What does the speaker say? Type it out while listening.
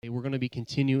We're going to be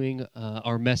continuing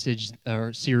our message,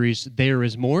 our series, There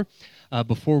Is More.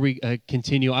 Before we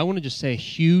continue, I want to just say a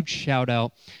huge shout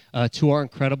out to our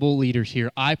incredible leaders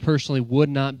here. I personally would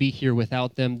not be here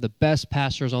without them. The best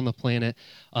pastors on the planet,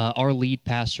 our lead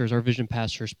pastors, our vision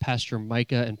pastors, Pastor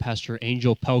Micah and Pastor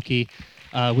Angel Pelkey.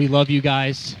 We love you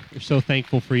guys. We're so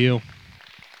thankful for you.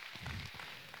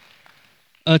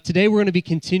 Today we're going to be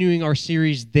continuing our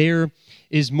series, There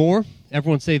Is More.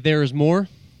 Everyone say, There Is More.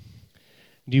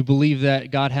 Do you believe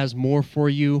that God has more for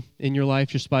you in your life,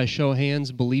 just by a show of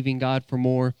hands, believing God for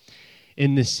more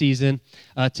in this season?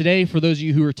 Today, for those of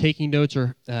you who are taking notes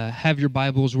or have your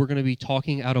Bibles, we're going to be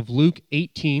talking out of Luke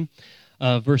 18,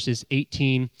 verses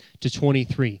 18 to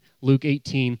 23. Luke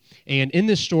 18. And in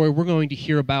this story, we're going to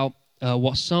hear about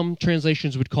what some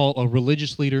translations would call a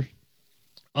religious leader.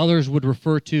 Others would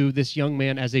refer to this young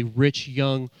man as a rich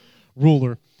young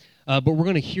ruler. But we're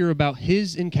going to hear about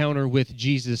his encounter with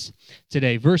Jesus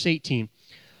today. Verse 18.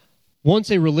 Once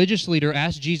a religious leader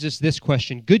asked Jesus this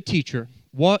question, "Good teacher,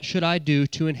 what should I do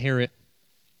to inherit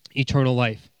eternal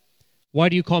life?" "Why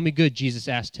do you call me good?" Jesus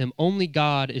asked him. "Only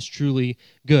God is truly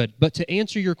good. But to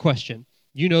answer your question,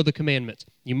 you know the commandments.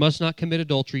 You must not commit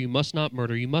adultery. You must not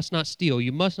murder. You must not steal.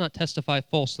 You must not testify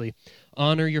falsely.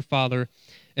 Honor your father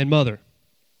and mother."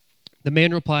 The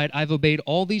man replied, "I've obeyed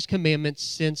all these commandments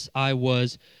since I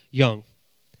was young."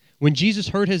 When Jesus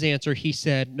heard his answer, he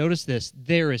said, notice this,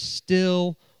 "There is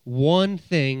still one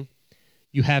thing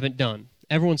you haven't done."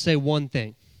 Everyone say one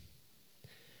thing.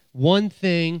 One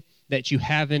thing that you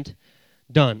haven't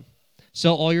done.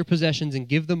 "Sell all your possessions and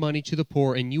give the money to the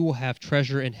poor, and you will have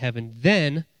treasure in heaven.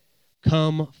 Then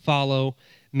come follow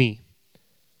me."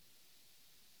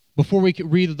 Before we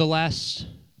read the last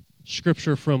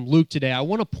scripture from Luke today, I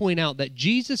want to point out that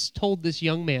Jesus told this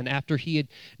young man, after he had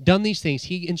done these things,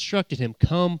 he instructed him,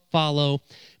 "Come follow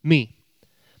me."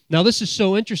 Now this is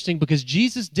so interesting because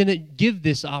Jesus didn't give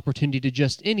this opportunity to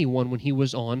just anyone when he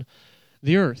was on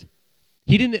the earth.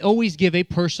 He didn't always give a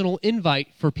personal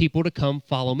invite for people to come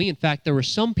follow me. In fact, there were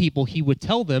some people he would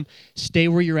tell them, "Stay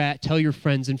where you're at, tell your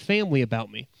friends and family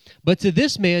about me." But to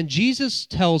this man, Jesus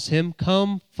tells him,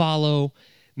 "Come follow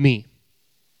me."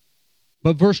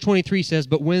 But verse 23 says,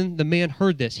 "But when the man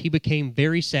heard this, he became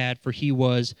very sad, for he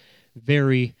was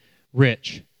very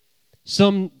rich."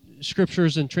 Some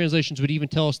scriptures and translations would even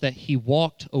tell us that he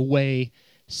walked away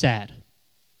sad.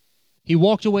 He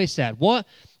walked away sad. What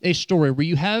a story where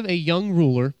you have a young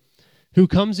ruler who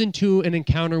comes into an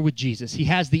encounter with Jesus. He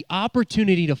has the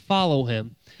opportunity to follow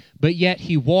him, but yet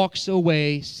he walks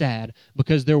away sad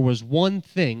because there was one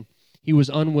thing he was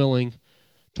unwilling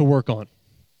to work on.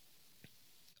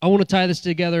 I want to tie this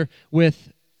together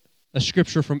with a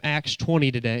scripture from Acts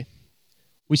 20 today.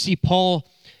 We see Paul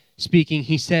speaking.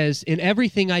 He says, "In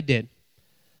everything I did,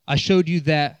 I showed you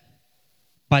that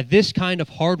by this kind of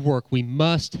hard work, we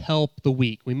must help the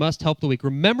weak." We must help the weak.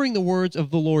 Remembering the words of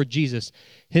the Lord Jesus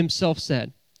himself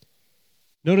said.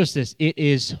 Notice this. It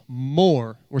is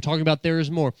more. We're talking about there is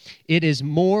more. It is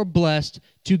more blessed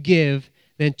to give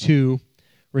than to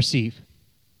receive.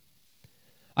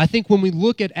 I think when we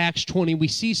look at Acts 20, we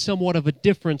see somewhat of a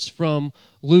difference from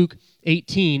Luke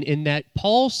 18 in that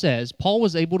Paul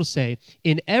was able to say,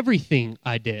 "In everything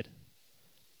I did,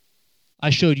 I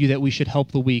showed you that we should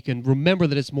help the weak, and remember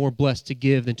that it's more blessed to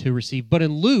give than to receive." But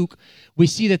in Luke, we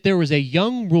see that there was a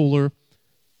young ruler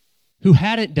who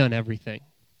hadn't done everything.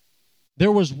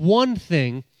 There was one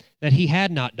thing that he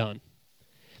had not done.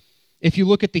 If you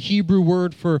look at the Hebrew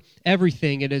word for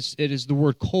everything, it is the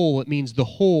word kol. It means the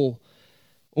whole.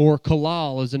 Or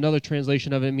kalal is another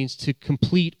translation of it. It means to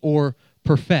complete or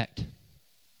perfect.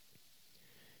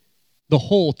 The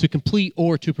whole, to complete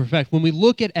or to perfect. When we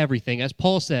look at everything, as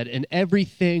Paul said, "In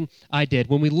everything I did,"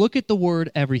 when we look at the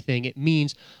word everything, it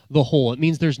means the whole. It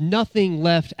means there's nothing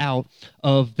left out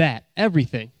of that,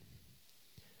 everything.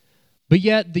 But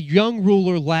yet the young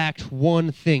ruler lacked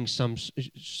one thing,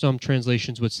 some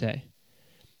translations would say.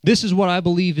 This is what I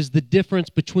believe is the difference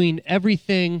between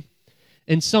everything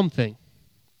and something.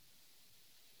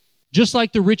 Just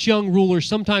like the rich young ruler,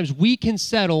 sometimes we can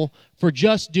settle for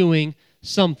just doing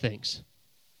some things.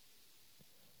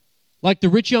 Like the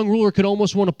rich young ruler could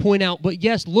almost want to point out, "But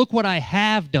yes, look what I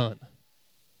have done.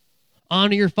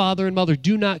 Honor your father and mother.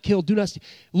 Do not kill. Do not steal.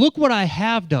 Look what I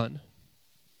have done."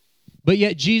 But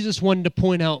yet Jesus wanted to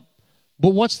point out,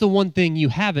 "But what's the one thing you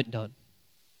haven't done?"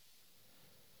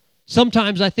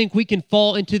 Sometimes I think we can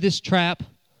fall into this trap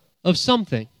of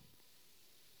something.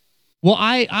 Well,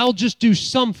 I'll just do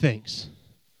some things.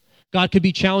 God could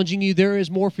be challenging you. There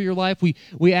is more for your life.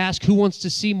 We ask who wants to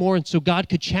see more, and so God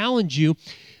could challenge you.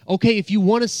 Okay, if you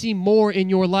want to see more in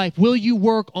your life, will you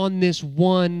work on this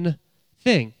one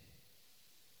thing.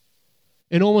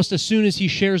 And almost as soon as he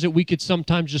shares it, we could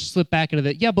sometimes just slip back into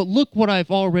that. Yeah, but look what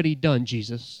I've already done,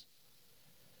 Jesus.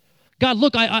 God,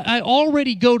 look, I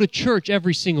already go to church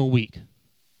every single week.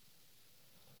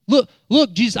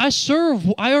 Look, Jesus,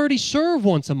 I already serve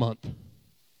once a month.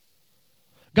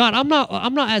 God, I'm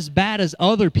not as bad as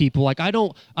other people. Like I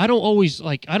don't always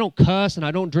I don't cuss and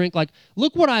I don't drink. Like,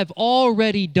 look what I've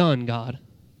already done, God.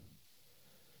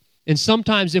 And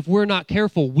sometimes if we're not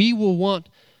careful, we will want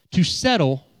to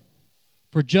settle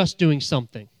for just doing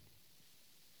something.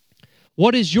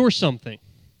 What is your something?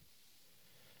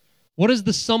 What is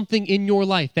the something in your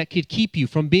life that could keep you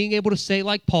from being able to say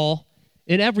like Paul,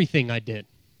 in everything I did?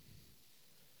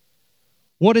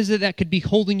 What is it that could be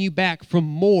holding you back from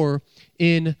more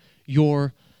in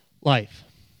your life?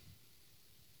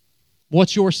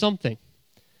 What's your something?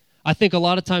 I think a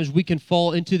lot of times we can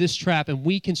fall into this trap and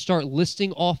we can start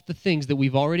listing off the things that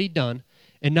we've already done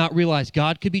and not realize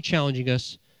God could be challenging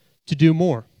us to do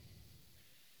more.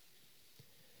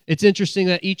 It's interesting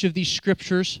that each of these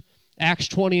scriptures, Acts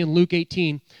 20 and Luke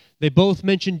 18, they both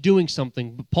mention doing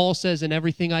something. But Paul says, in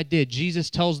everything I did. Jesus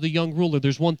tells the young ruler,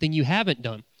 there's one thing you haven't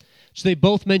done. So they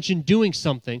both mention doing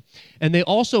something. And they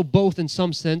also both, in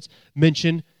some sense,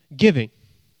 mention giving.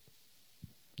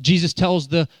 Jesus tells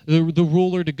the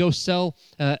ruler to go sell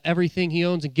everything he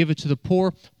owns and give it to the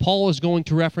poor. Paul is going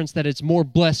to reference that it's more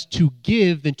blessed to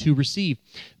give than to receive.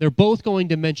 They're both going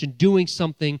to mention doing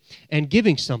something and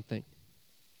giving something.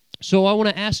 So I want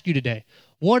to ask you today,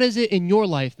 what is it in your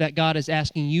life that God is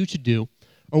asking you to do?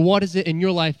 Or what is it in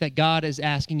your life that God is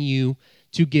asking you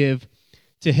to give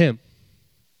to him?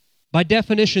 By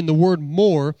definition, the word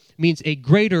more means a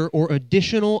greater or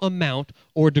additional amount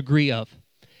or degree of.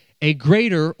 A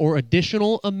greater or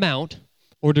additional amount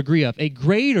or degree of. A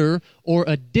greater or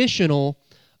additional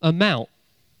amount.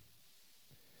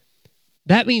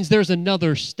 That means there's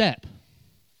another step.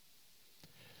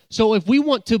 So if we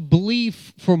want to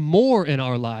believe for more in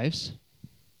our lives,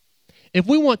 if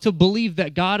we want to believe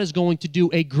that God is going to do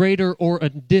a greater or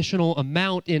additional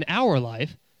amount in our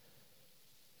life,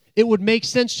 it would make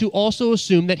sense to also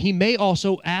assume that he may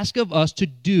also ask of us to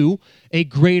do a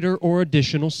greater or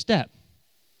additional step.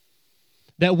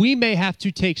 That we may have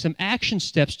to take some action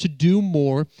steps to do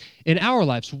more in our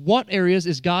lives. What areas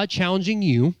is God challenging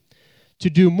you to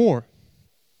do more?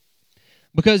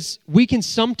 Because we can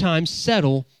sometimes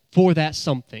settle for that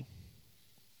something.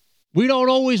 We don't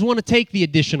always want to take the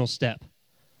additional step.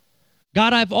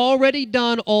 God, I've already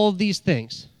done all of these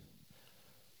things.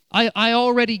 I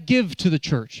already give to the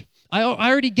church. I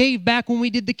already gave back when we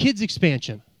did the kids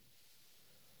expansion.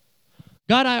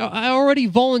 God, I already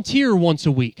volunteer once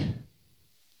a week.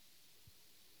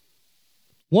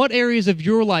 What areas of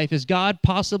your life is God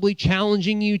possibly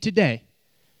challenging you today?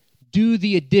 Do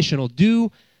the additional.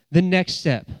 Do the next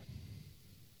step.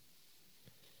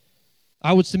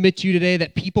 I would submit to you today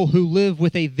that people who live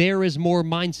with a there is more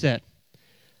mindset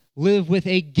live with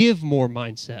a give more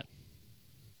mindset.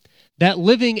 That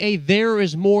living a there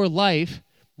is more life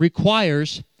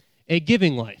requires a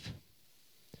giving life.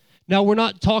 Now, we're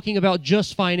not talking about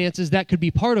just finances. That could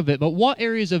be part of it. But what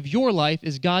areas of your life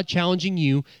is God challenging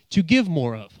you to give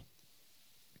more of?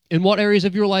 In what areas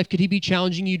of your life could he be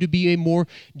challenging you to be a more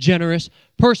generous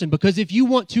person? Because if you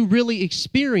want to really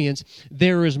experience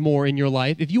there is more in your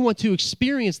life, if you want to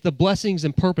experience the blessings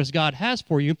and purpose God has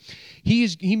for you,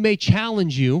 he may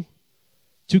challenge you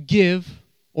to give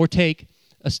or take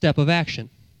a step of action.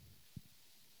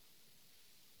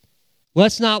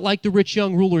 Let's not, like the rich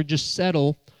young ruler, just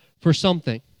settle for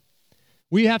something.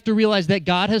 We have to realize that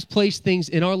God has placed things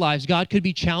in our lives. God could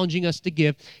be challenging us to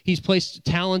give. He's placed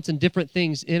talents and different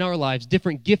things in our lives,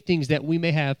 different giftings that we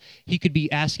may have. He could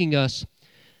be asking us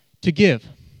to give.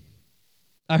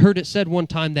 I heard it said one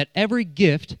time that every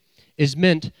gift is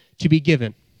meant to be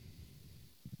given.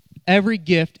 Every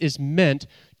gift is meant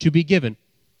to be given.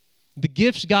 The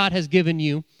gifts God has given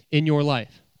you in your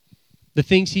life, the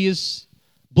things he has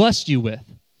blessed you with,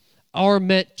 are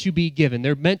meant to be given.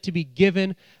 They're meant to be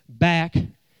given back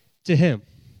to him.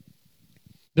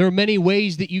 There are many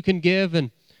ways that you can give, and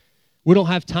we don't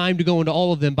have time to go into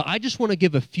all of them, but I just want to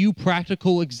give a few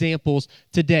practical examples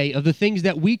today of the things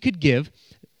that we could give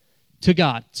to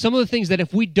God. Some of the things that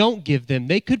if we don't give them,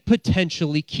 they could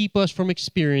potentially keep us from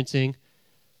experiencing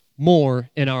more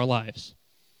in our lives.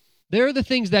 They're the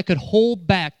things that could hold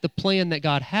back the plan that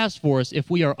God has for us if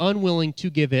we are unwilling to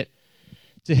give it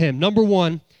to him. Number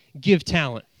one, give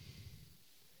talent.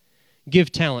 Give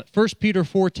talent. 1 Peter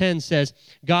 4:10 says,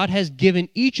 God has given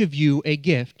each of you a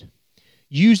gift.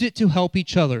 Use it to help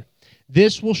each other.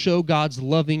 This will show God's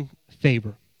loving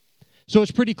favor. So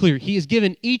it's pretty clear. He has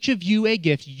given each of you a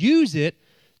gift. Use it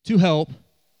to help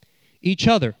each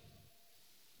other.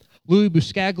 Louis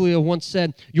Buscaglia once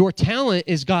said, "Your talent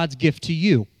is God's gift to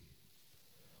you.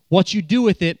 What you do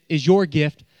with it is your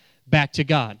gift back to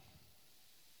God."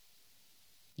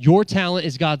 Your talent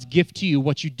is God's gift to you.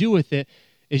 What you do with it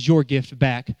is your gift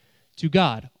back to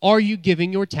God. Are you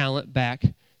giving your talent back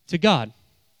to God?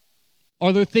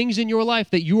 Are there things in your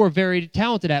life that you are very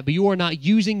talented at, but you are not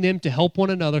using them to help one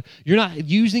another? You're not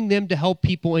using them to help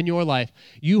people in your life.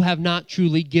 You have not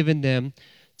truly given them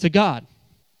to God.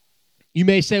 You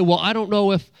may say, well, I don't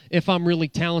know if I'm really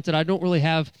talented. I don't really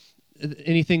have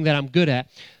anything that I'm good at.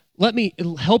 Let me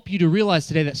help you to realize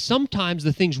today that sometimes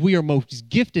the things we are most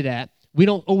gifted at, we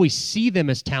don't always see them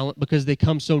as talent because they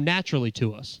come so naturally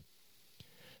to us.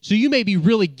 So you may be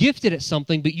really gifted at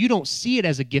something, but you don't see it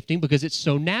as a gifting because it's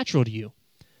so natural to you.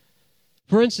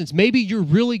 For instance, maybe you're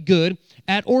really good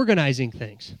at organizing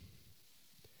things.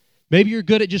 Maybe you're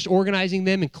good at just organizing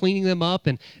them and cleaning them up.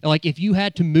 And like if you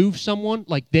had to move someone,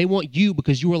 like they want you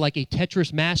because you were like a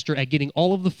Tetris master at getting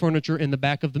all of the furniture in the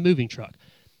back of the moving truck.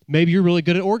 Maybe you're really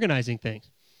good at organizing things.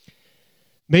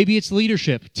 Maybe it's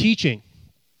leadership, teaching.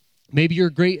 Maybe you're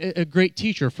a great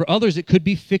teacher. For others, it could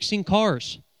be fixing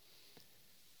cars.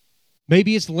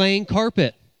 Maybe it's laying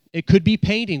carpet. It could be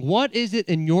painting. What is it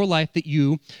in your life that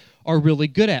you are really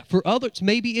good at? For others,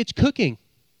 maybe it's cooking.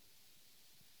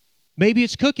 Maybe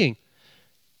it's cooking.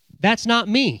 That's not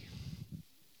me.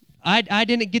 I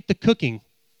didn't get the cooking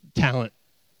talent.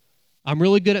 I'm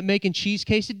really good at making cheese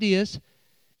quesadillas,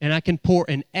 and I can pour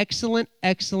an excellent,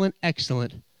 excellent,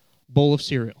 excellent bowl of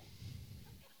cereal.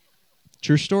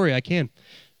 True story, I can.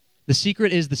 The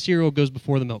secret is the cereal goes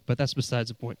before the milk, but that's besides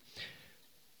the point.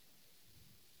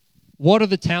 What are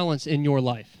the talents in your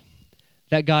life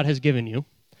that God has given you?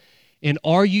 And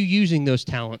are you using those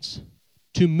talents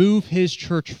to move his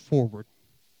church forward?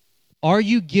 Are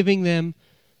you giving them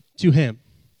to him?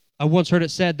 I once heard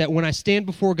it said that when I stand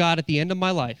before God at the end of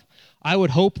my life, I would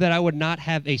hope that I would not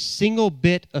have a single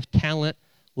bit of talent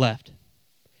left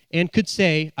and could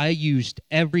say, I used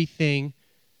everything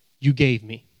you gave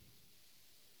me.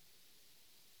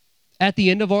 At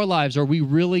the end of our lives, are we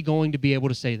really going to be able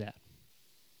to say that?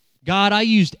 God, I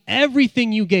used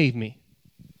everything you gave me.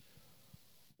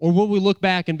 Or will we look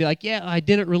back and be like, yeah, I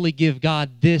didn't really give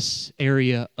God this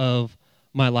area of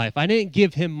my life. I didn't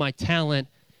give him my talent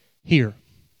here.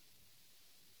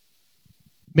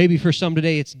 Maybe for some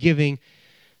today it's giving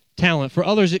talent. For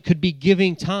others it could be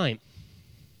giving time.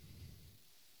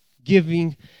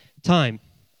 Giving time.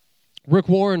 Rick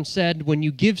Warren said, when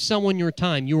you give someone your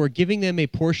time, you are giving them a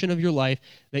portion of your life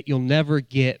that you'll never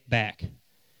get back.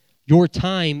 Your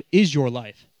time is your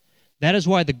life. That is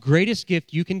why the greatest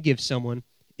gift you can give someone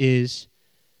is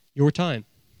your time.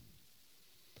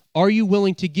 Are you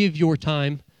willing to give your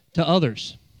time to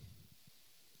others?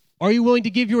 Are you willing to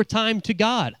give your time to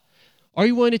God? Are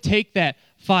you willing to take that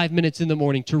 5 minutes in the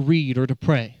morning to read or to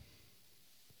pray?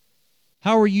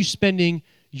 How are you spending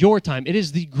your time? It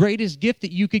is the greatest gift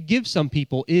that you could give some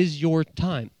people is your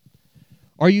time.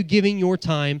 Are you giving your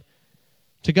time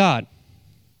to God?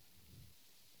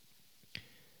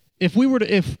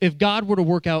 If God were to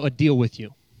work out a deal with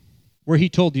you where he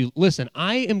told you, listen,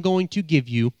 I am going to give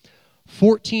you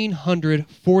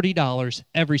 $1,440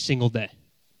 every single day.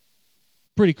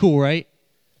 Pretty cool, right?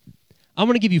 I'm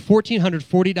going to give you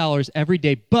 $1,440 every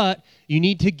day, but you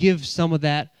need to give some of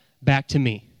that back to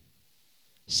me.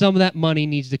 Some of that money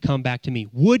needs to come back to me.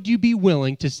 Would you be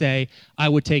willing to say, I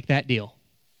would take that deal?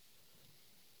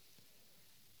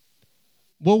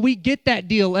 Well, we get that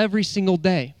deal every single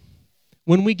day.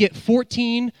 When we get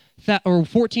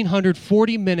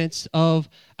 1,440 minutes of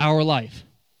our life.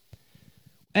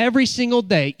 Every single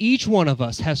day, each one of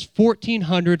us has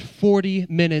 1,440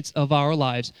 minutes of our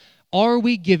lives. Are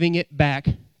we giving it back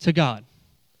to God?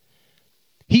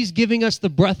 He's giving us the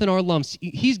breath in our lungs.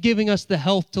 He's giving us the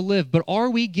health to live. But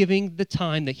are we giving the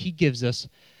time that he gives us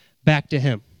back to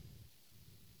him?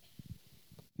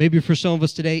 Maybe for some of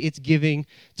us today, it's giving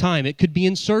time. It could be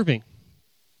in serving.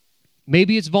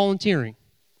 Maybe it's volunteering.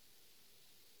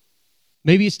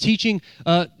 Maybe it's teaching,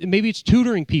 maybe it's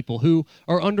tutoring people who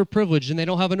are underprivileged and they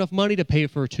don't have enough money to pay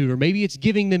for a tutor. Maybe it's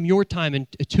giving them your time and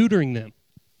tutoring them.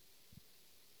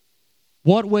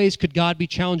 What ways could God be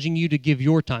challenging you to give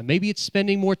your time? Maybe it's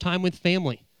spending more time with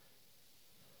family.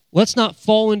 Let's not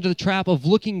fall into the trap of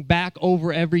looking back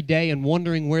over every day and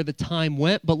wondering where the time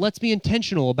went, but let's be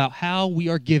intentional about how we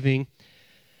are giving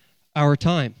our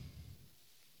time.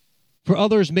 For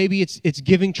others, maybe it's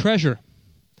giving treasure.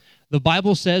 The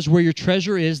Bible says where your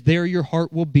treasure is, there your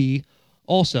heart will be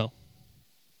also.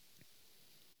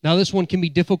 Now, this one can be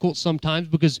difficult sometimes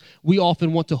because we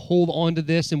often want to hold on to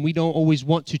this and we don't always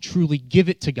want to truly give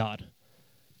it to God.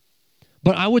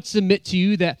 But I would submit to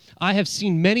you that I have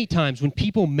seen many times when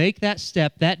people make that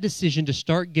step, that decision to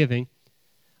start giving,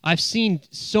 I've seen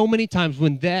so many times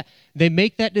when they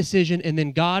make that decision and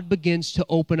then God begins to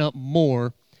open up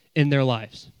more in their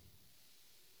lives.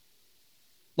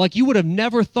 Like you would have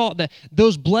never thought that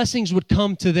those blessings would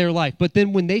come to their life. But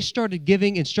then when they started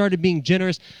giving and started being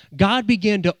generous, God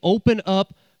began to open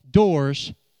up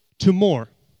doors to more.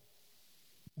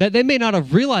 That they may not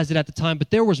have realized it at the time, but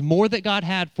there was more that God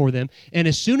had for them. And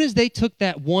as soon as they took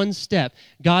that one step,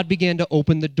 God began to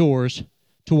open the doors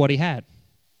to what he had.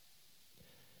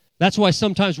 That's why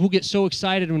sometimes we'll get so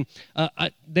excited when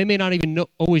they may not even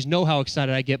always know how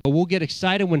excited I get, but we'll get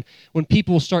excited when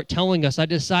people start telling us, I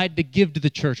decided to give to the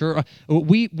church, or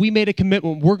we made a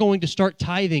commitment, we're going to start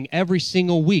tithing every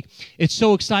single week. It's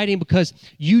so exciting because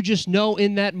you just know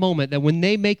in that moment that when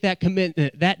they make that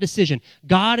commitment, that decision,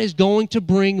 God is going to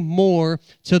bring more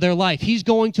to their life. He's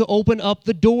going to open up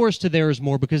the doors to theirs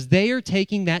more because they are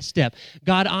taking that step.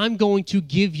 God, I'm going to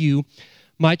give you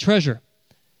my treasure.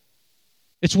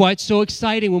 It's why it's so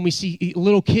exciting when we see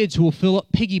little kids who will fill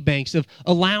up piggy banks of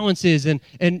allowances and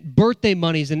birthday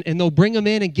monies, and they'll bring them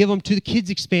in and give them to the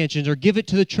kids' expansions or give it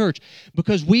to the church,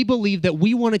 because we believe that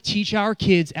we want to teach our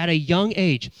kids at a young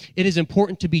age. It is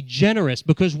important to be generous,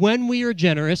 because when we are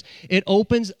generous, it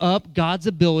opens up God's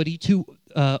ability to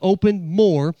open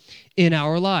more in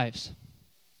our lives.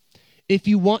 If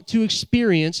you want to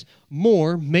experience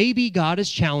more, maybe God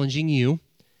is challenging you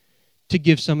to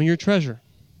give some of your treasure.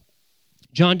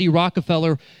 John D.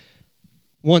 Rockefeller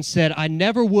once said, I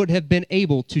never would have been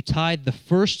able to tithe the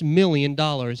first $1 million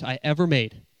I ever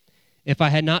made if I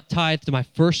had not tithed to my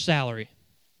first salary,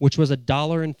 which was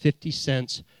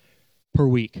 $1.50 per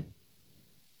week.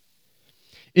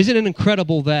 Isn't it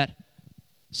incredible that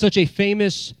such a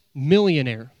famous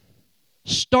millionaire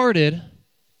started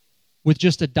with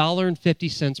just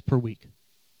 $1.50 per week?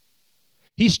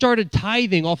 He started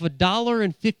tithing off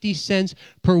 $1.50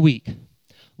 per week.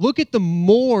 Look at the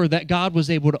more that God was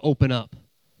able to open up.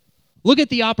 Look at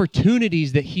the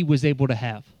opportunities that he was able to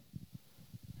have.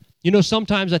 You know,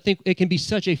 sometimes I think it can be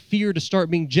such a fear to start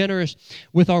being generous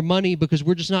with our money because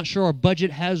we're just not sure our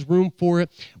budget has room for it.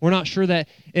 We're not sure that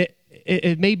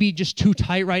it may be just too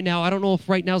tight right now. I don't know if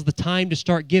right now is the time to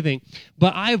start giving.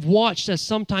 But I've watched as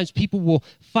sometimes people will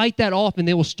fight that off and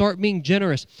they will start being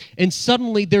generous. And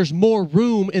suddenly there's more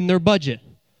room in their budget.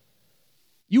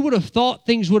 You would have thought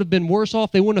things would have been worse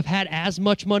off. They wouldn't have had as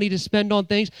much money to spend on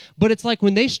things. But it's like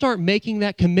when they start making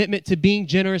that commitment to being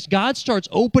generous, God starts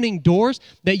opening doors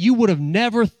that you would have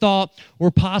never thought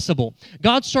were possible.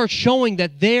 God starts showing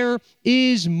that there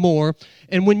is more.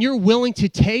 And when you're willing to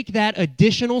take that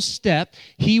additional step,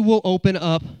 he will open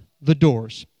up the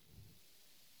doors.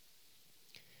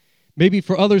 Maybe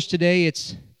for others today,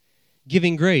 it's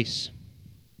giving grace.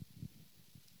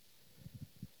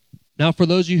 Now, for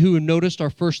those of you who have noticed, our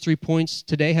first 3 points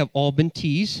today have all been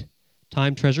T's: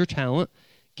 time, treasure, talent.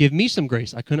 Give me some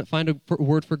grace. I couldn't find a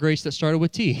word for grace that started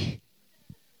with T.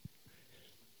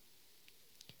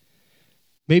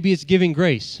 Maybe it's giving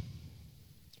grace.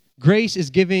 Grace is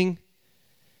giving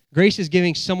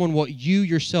someone what you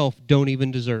yourself don't even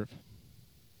deserve.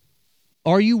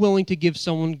 Are you willing to give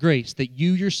someone grace that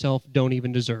you yourself don't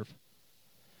even deserve?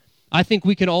 I think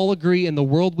we can all agree in the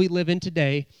world we live in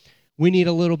today, we need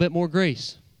a little bit more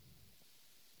grace.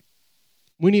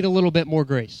 We need a little bit more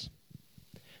grace.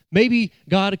 Maybe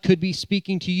God could be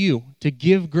speaking to you to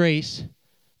give grace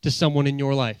to someone in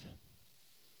your life.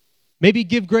 Maybe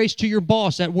give grace to your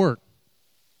boss at work.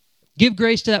 Give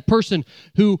grace to that person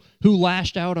who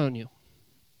lashed out on you.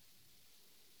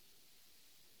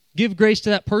 Give grace to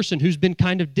that person who's been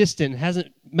kind of distant and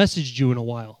hasn't messaged you in a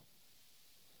while.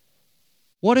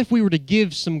 What if we were to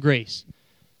give some grace?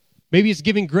 Maybe it's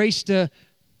giving grace to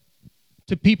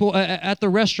people at the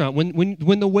restaurant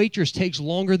when the waitress takes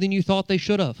longer than you thought they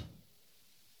should have.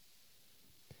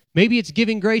 Maybe it's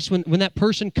giving grace when that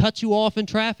person cuts you off in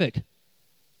traffic.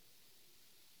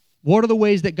 What are the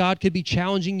ways that God could be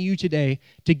challenging you today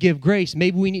to give grace?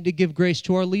 Maybe we need to give grace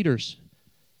to our leaders.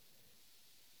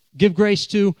 Give grace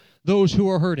to those who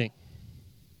are hurting.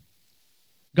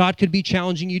 God could be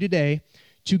challenging you today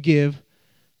to give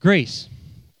grace.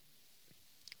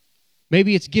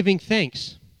 Maybe it's giving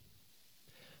thanks.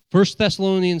 1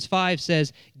 Thessalonians 5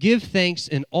 says, give thanks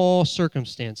in all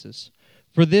circumstances,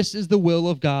 for this is the will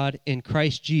of God in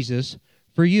Christ Jesus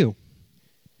for you.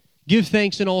 Give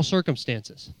thanks in all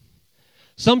circumstances.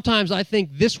 Sometimes I think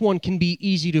this one can be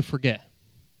easy to forget.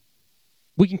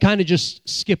 We can kind of just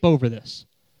skip over this.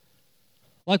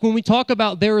 Like when we talk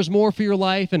about there is more for your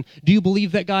life and do you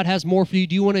believe that God has more for you?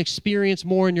 Do you want to experience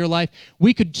more in your life?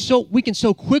 We can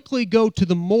so quickly go to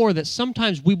the more that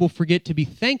sometimes we will forget to be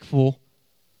thankful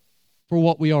for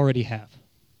what we already have.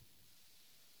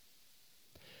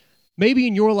 Maybe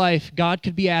in your life, God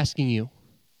could be asking you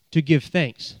to give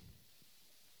thanks.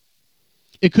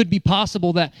 It could be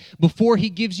possible that before he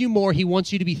gives you more, he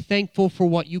wants you to be thankful for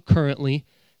what you currently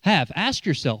have. Ask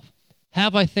yourself,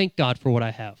 have I thanked God for what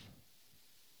I have?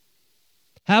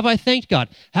 Have I thanked God?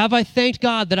 Have I thanked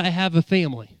God that I have a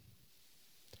family?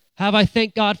 Have I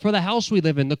thanked God for the house we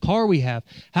live in, the car we have?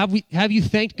 Have you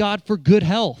thanked God for good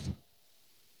health?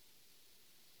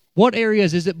 What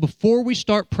areas is it before we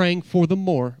start praying for the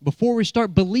more, before we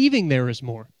start believing there is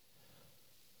more?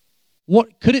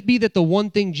 What could it be that the one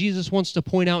thing Jesus wants to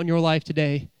point out in your life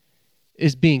today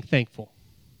is being thankful?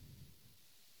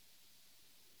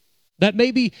 That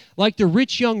may be like the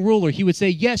rich young ruler. He would say,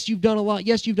 yes, you've done a lot.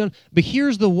 Yes, you've done. But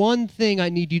here's the one thing I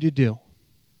need you to do.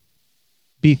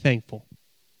 Be thankful.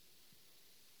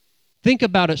 Think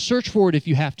about it. Search for it if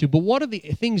you have to. But what are the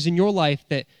things in your life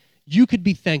that you could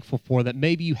be thankful for that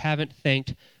maybe you haven't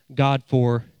thanked God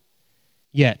for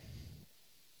yet?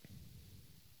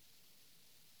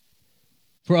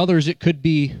 For others, it could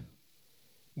be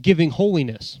giving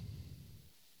holiness.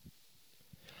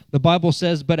 The Bible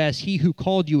says, but as he who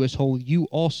called you is holy, you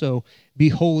also be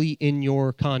holy in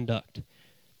your conduct.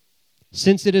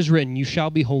 Since it is written, you shall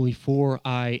be holy, for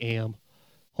I am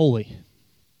holy.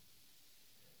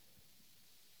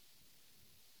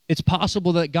 It's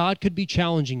possible that God could be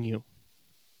challenging you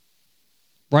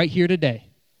right here today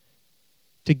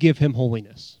to give him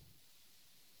holiness.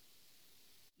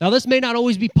 Now, this may not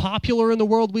always be popular in the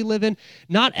world we live in.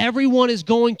 Not everyone is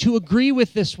going to agree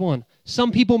with this one.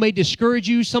 Some people may discourage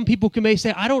you. Some people may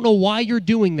say, I don't know why you're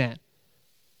doing that.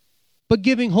 But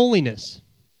giving holiness.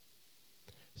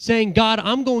 Saying, God,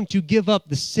 I'm going to give up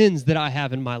the sins that I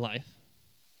have in my life.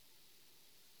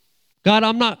 God,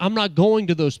 I'm not going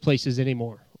to those places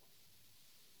anymore.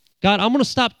 God, I'm going to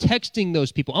stop texting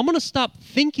those people. I'm going to stop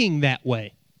thinking that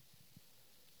way.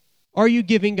 Are you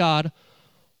giving God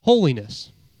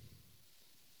holiness?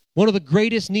 One of the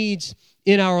greatest needs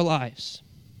in our lives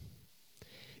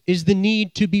is the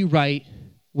need to be right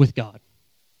with God.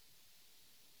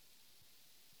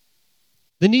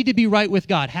 The need to be right with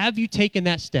God. Have you taken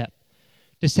that step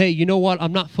to say, you know what,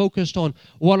 I'm not focused on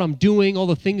what I'm doing, all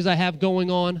the things I have going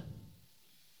on.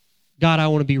 God, I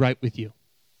want to be right with you.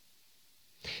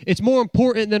 It's more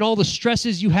important than all the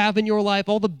stresses you have in your life,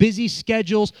 all the busy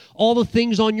schedules, all the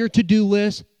things on your to-do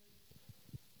list.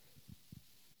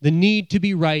 The need to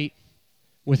be right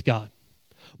with God.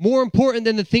 More important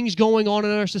than the things going on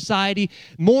in our society,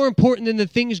 more important than the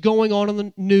things going on in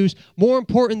the news, more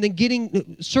important than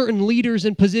getting certain leaders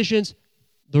in positions,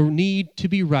 the need to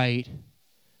be right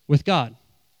with God.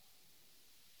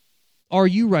 Are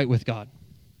you right with God?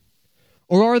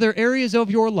 Or are there areas of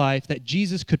your life that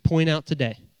Jesus could point out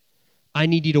today? I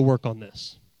need you to work on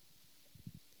this.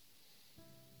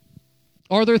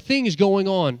 Are there things going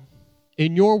on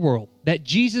in your world that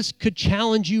Jesus could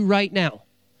challenge you right now?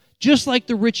 Just like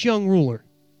the rich young ruler.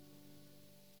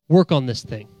 Work on this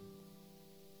thing.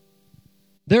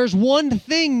 There's one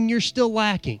thing you're still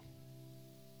lacking.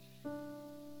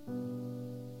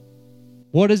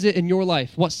 What is it in your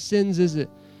life? What sins is it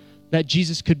that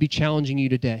Jesus could be challenging you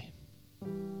today?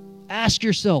 Ask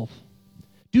yourself.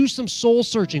 Do some soul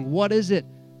searching. What is it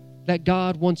that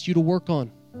God wants you to work on?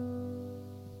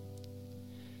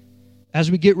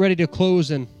 As we get ready to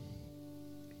close, and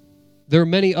there are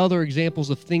many other examples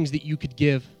of things that you could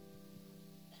give,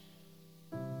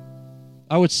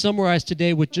 I would summarize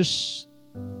today with just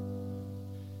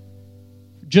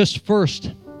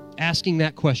first asking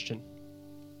that question.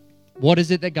 What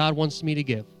is it that God wants me to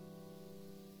give?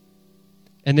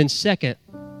 And then second,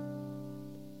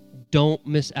 don't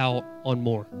miss out on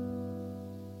more.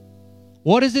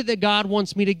 What is it that God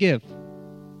wants me to give?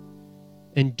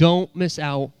 And don't miss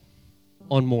out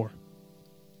on more.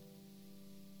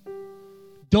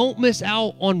 Don't miss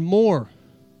out on more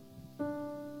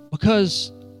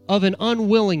because of an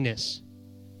unwillingness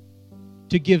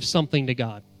to give something to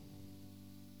God.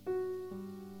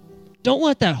 Don't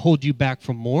let that hold you back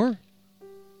from more.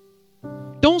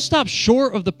 Don't stop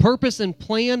short of the purpose and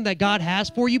plan that God has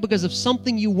for you because of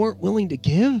something you weren't willing to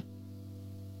give.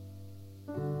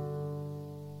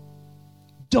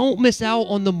 Don't miss out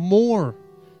on the more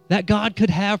that God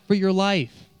could have for your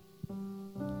life.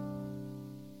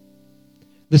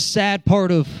 The sad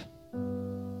part of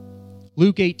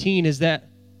Luke 18 is that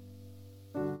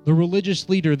the religious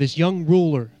leader, this young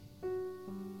ruler,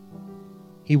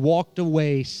 he walked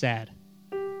away sad.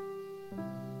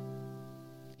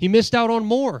 He missed out on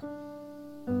more.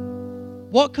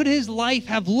 What could his life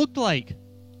have looked like?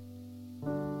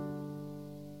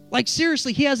 Like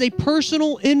seriously, he has a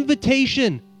personal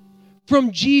invitation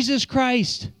from Jesus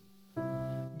Christ.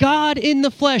 God in the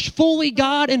flesh, fully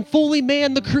God and fully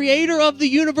man, the creator of the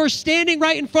universe, standing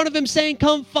right in front of him saying,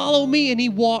 come follow me. And he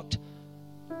walked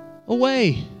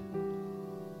away.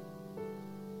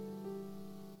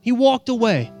 He walked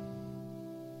away.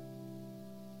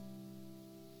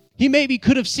 He maybe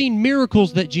could have seen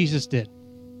miracles that Jesus did.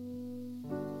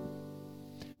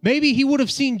 Maybe he would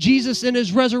have seen Jesus in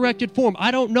his resurrected form.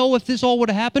 I don't know if this all would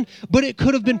have happened, but it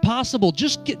could have been possible.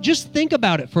 Just think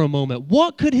about it for a moment.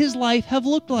 What could his life have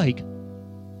looked like?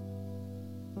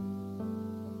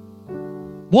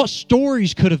 What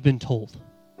stories could have been told?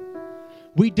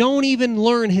 We don't even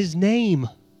learn his name.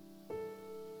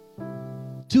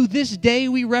 To this day,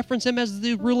 we reference him as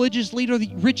the religious leader,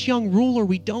 the rich young ruler.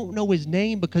 We don't know his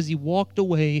name because he walked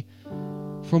away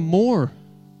from more.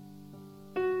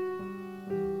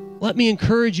 Let me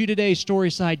encourage you today,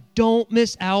 Storyside, don't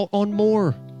miss out on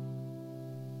more.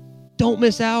 Don't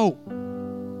miss out.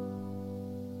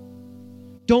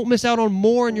 Don't miss out on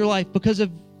more in your life because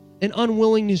of an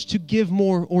unwillingness to give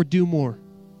more or do more.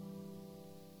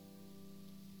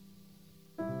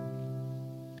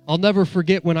 I'll never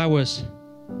forget when I was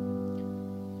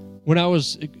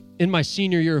in my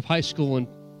senior year of high school and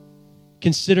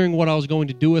considering what I was going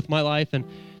to do with my life, and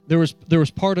there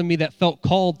was part of me that felt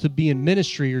called to be in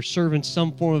ministry or serve in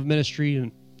some form of ministry,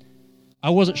 and I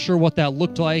wasn't sure what that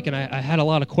looked like, and I had a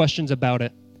lot of questions about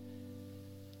it.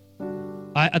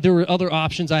 There were other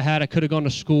options I had. I could have gone to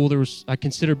school. I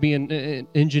considered being an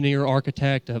engineer,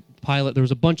 architect, a pilot. There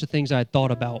was a bunch of things I had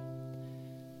thought about.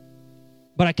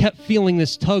 But I kept feeling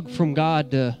this tug from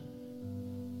God to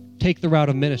take the route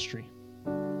of ministry.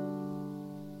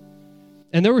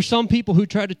 And there were some people who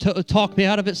tried to talk me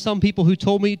out of it. Some people who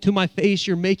told me to my face,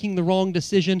 you're making the wrong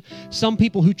decision. Some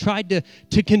people who tried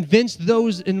to convince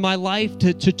those in my life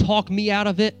to talk me out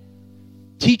of it.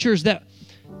 Teachers that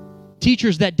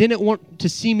didn't want to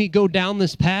see me go down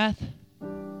this path.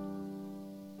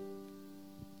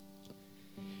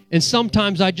 And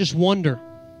sometimes I just wonder,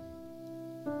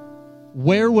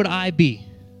 where would I be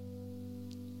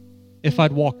if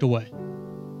I'd walked away?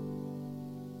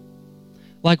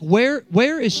 Like,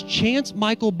 where is Chance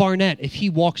Michael Barnett if he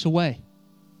walks away?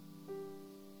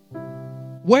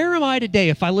 Where am I today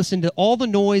if I listened to all the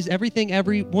noise, everything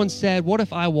everyone said? What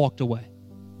if I walked away?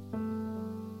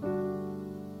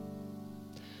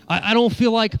 I don't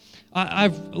feel like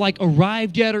I've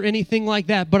arrived yet or anything like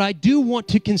that, but I do want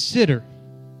to consider,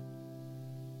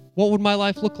 what would my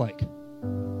life look like?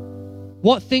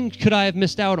 What things could I have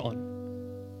missed out on?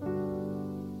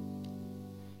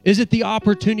 Is it the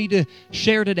opportunity to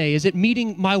share today? Is it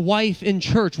meeting my wife in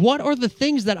church? What are the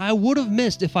things that I would have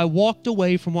missed if I walked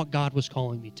away from what God was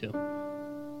calling me to?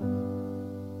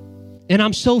 And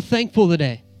I'm so thankful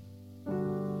today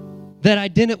that I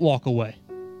didn't walk away.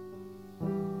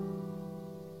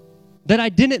 That I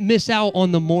didn't miss out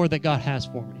on the more that God has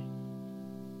for me.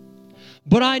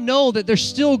 But I know that there's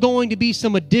still going to be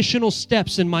some additional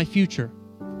steps in my future.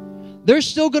 There's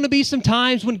still going to be some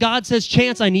times when God says,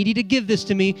 Chance, I need you to give this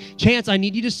to me. Chance, I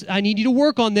need you to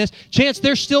work on this. Chance,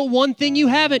 there's still one thing you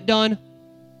haven't done.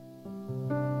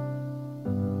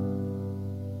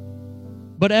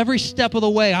 But every step of the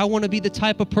way, I want to be the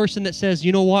type of person that says,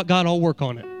 you know what, God, I'll work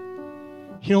on it.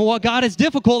 You know what, God, it's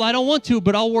difficult. I don't want to,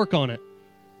 but I'll work on it.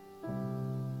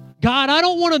 God, I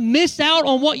don't want to miss out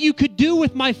on what you could do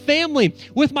with my family,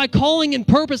 with my calling and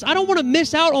purpose. I don't want to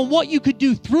miss out on what you could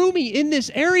do through me in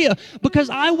this area because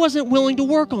I wasn't willing to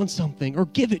work on something or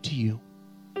give it to you.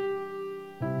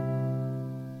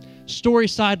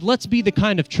 Storyside, let's be the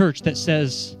kind of church that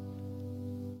says,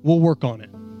 we'll work on it.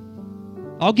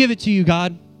 I'll give it to you,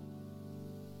 God.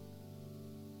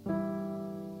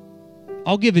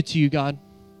 I'll give it to you, God.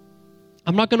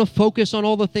 I'm not going to focus on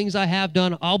all the things I have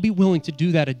done. I'll be willing to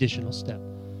do that additional step.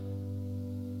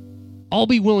 I'll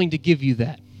be willing to give you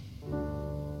that.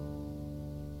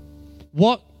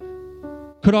 What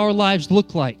could our lives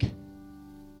look like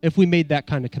if we made that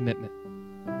kind of commitment?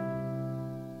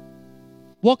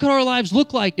 What could our lives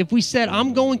look like if we said,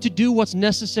 I'm going to do what's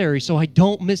necessary so I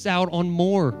don't miss out on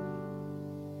more?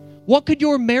 What could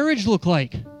your marriage look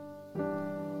like?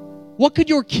 What could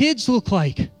your kids look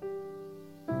like?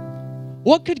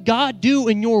 What could God do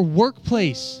in your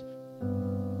workplace?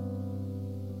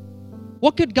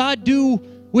 What could God do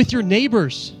with your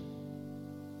neighbors?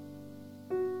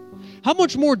 How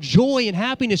much more joy and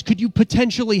happiness could you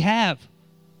potentially have?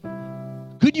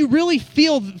 Could you really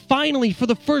feel finally for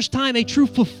the first time a true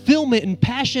fulfillment and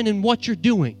passion in what you're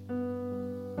doing?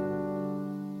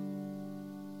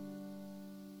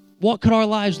 What could our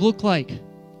lives look like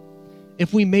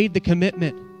if we made the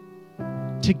commitment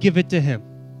to give it to him?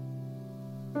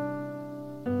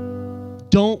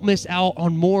 Don't miss out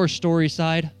on more,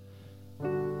 Storyside.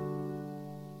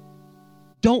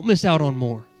 Don't miss out on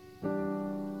more.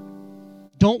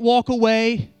 Don't walk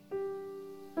away.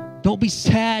 Don't be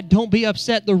sad. Don't be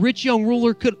upset. The rich young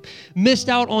ruler could have missed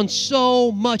out on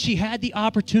so much. He had the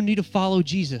opportunity to follow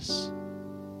Jesus.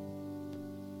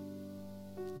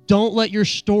 Don't let your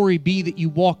story be that you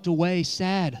walked away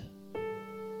sad.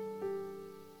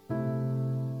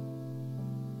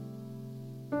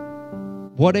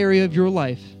 What area of your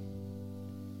life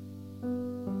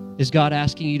is God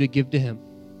asking you to give to him?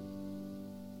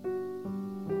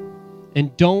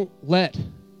 And don't let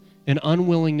an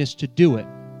unwillingness to do it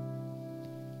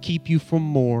keep you from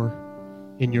more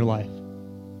in your life.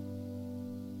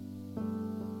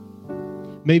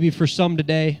 Maybe for some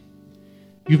today,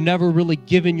 you've never really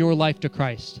given your life to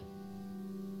Christ.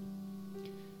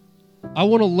 I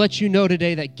want to let you know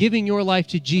today that giving your life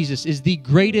to Jesus is the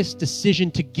greatest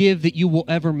decision to give that you will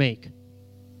ever make.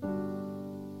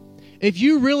 If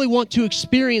you really want to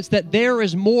experience that there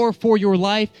is more for your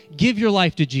life, give your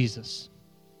life to Jesus.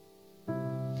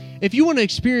 If you want to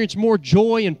experience more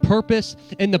joy and purpose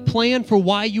and the plan for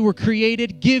why you were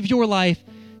created, give your life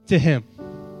to him.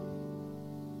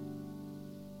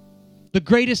 The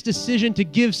greatest decision to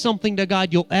give something to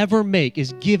God you'll ever make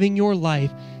is giving your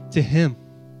life to him.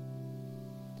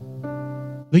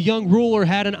 The young ruler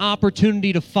had an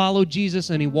opportunity to follow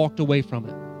Jesus and he walked away from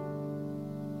it.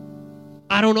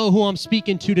 I don't know who I'm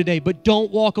speaking to today, but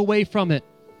don't walk away from it.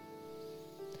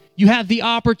 You have the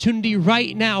opportunity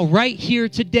right now, right here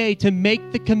today, to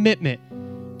make the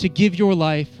commitment to give your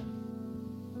life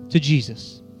to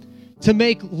Jesus. To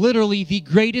make literally the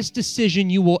greatest decision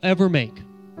you will ever make.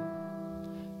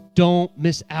 Don't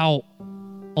miss out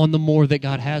on the more that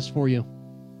God has for you.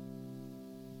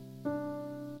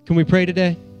 Can we pray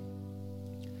today?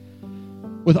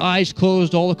 With eyes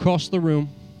closed all across the room.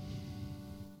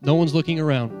 No one's looking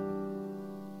around.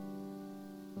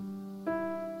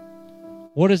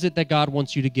 What is it that God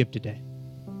wants you to give today?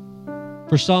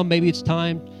 For some, maybe it's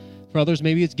time. For others,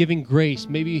 maybe it's giving grace.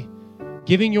 Maybe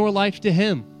giving your life to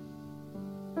him.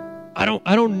 I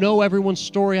don't know everyone's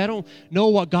story. I don't know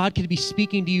what God could be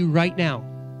speaking to you right now.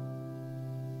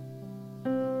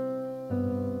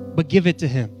 But give it to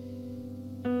him.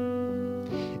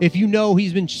 If you know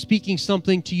he's been speaking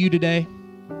something to you today,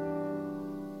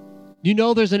 you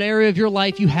know there's an area of your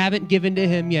life you haven't given to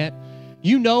him yet.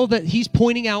 You know that he's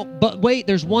pointing out, but wait,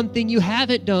 there's one thing you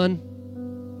haven't done.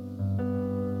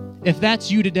 If that's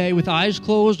you today with eyes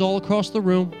closed all across the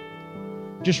room,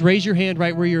 just raise your hand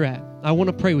right where you're at. I want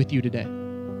to pray with you today.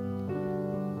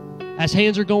 As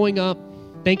hands are going up,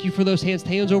 thank you for those hands.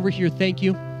 Hands over here, thank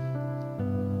you.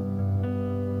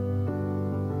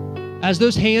 As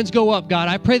those hands go up, God,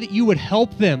 I pray that you would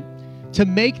help them to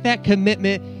make that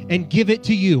commitment and give it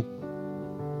to you.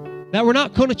 That we're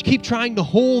not going to keep trying to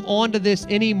hold on to this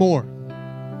anymore.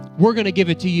 We're going to give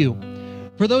it to you.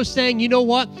 For those saying, you know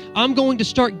what, I'm going to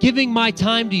start giving my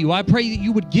time to you, I pray that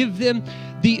you would give them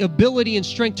the ability and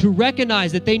strength to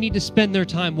recognize that they need to spend their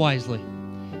time wisely.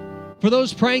 For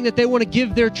those praying that they want to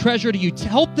give their treasure to you, to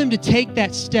help them to take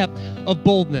that step of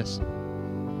boldness.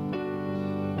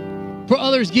 For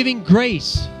others, giving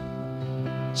grace,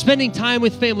 spending time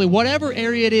with family, whatever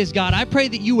area it is, God, I pray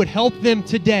that you would help them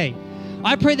today.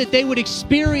 I pray that they would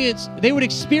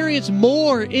experience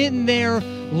more in their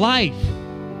life.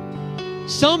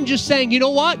 Some just saying, you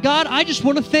know what, God, I just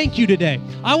want to thank you today.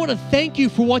 I want to thank you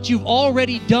for what you've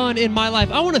already done in my life.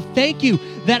 I want to thank you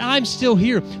that I'm still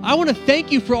here. I want to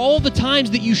thank you for all the times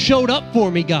that you showed up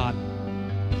for me, God.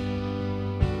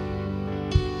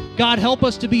 God, help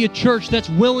us to be a church that's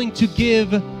willing to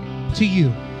give to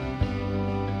you.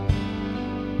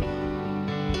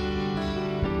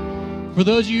 For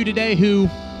those of you today who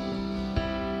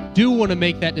do want to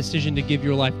make that decision to give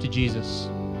your life to Jesus,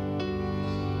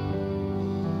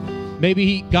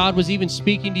 maybe God was even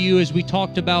speaking to you as we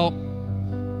talked about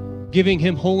giving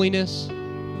him holiness,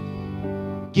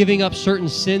 giving up certain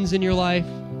sins in your life.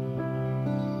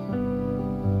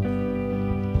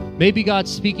 Maybe God's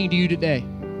speaking to you today,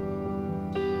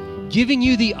 giving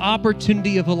you the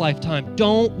opportunity of a lifetime.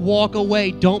 Don't walk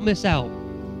away. Don't miss out.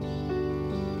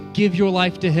 Give your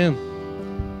life to him.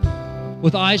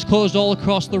 With eyes closed all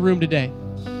across the room today.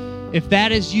 If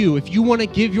that is you, if you want to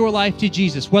give your life to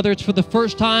Jesus, whether it's for the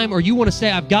first time or you want to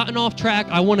say, I've gotten off track,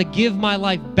 I want to give my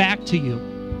life back to you.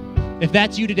 If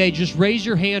that's you today, just raise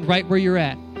your hand right where you're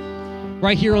at.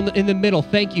 Right here in the middle,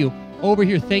 thank you. Over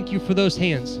here, thank you for those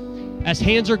hands. As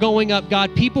hands are going up,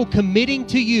 God, people committing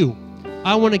to you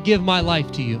I want to give my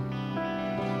life to you.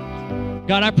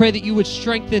 God, I pray that you would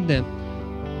strengthen them.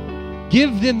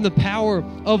 Give them the power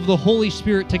of the Holy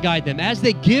Spirit to guide them. As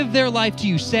they give their life to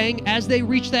you, saying, as they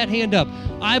reach that hand up,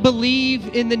 I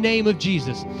believe in the name of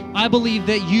Jesus. I believe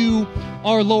that you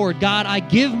are Lord. God, I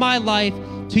give my life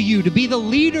to you to be the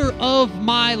leader of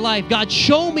my life. God,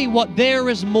 show me what there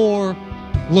is more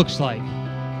looks like.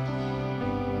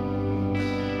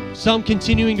 Some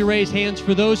continuing to raise hands.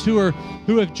 For those who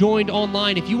have joined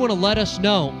online, if you want to let us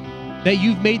know that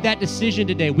you've made that decision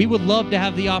today, we would love to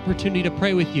have the opportunity to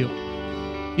pray with you.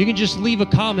 You can just leave a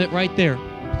comment right there.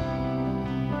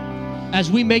 As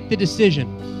we make the decision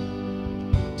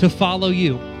to follow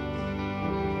you.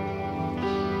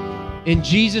 In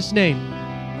Jesus' name,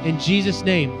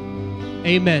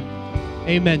 amen.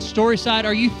 Amen. Storyside,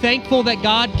 are you thankful that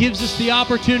God gives us the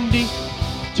opportunity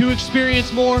to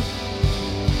experience more?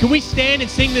 Can we stand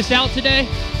and sing this out today?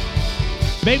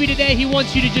 Maybe today he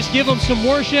wants you to just give him some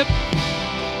worship,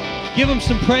 give him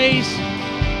some praise.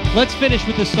 Let's finish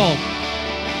with this song.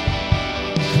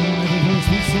 Come on,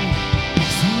 everybody, sing.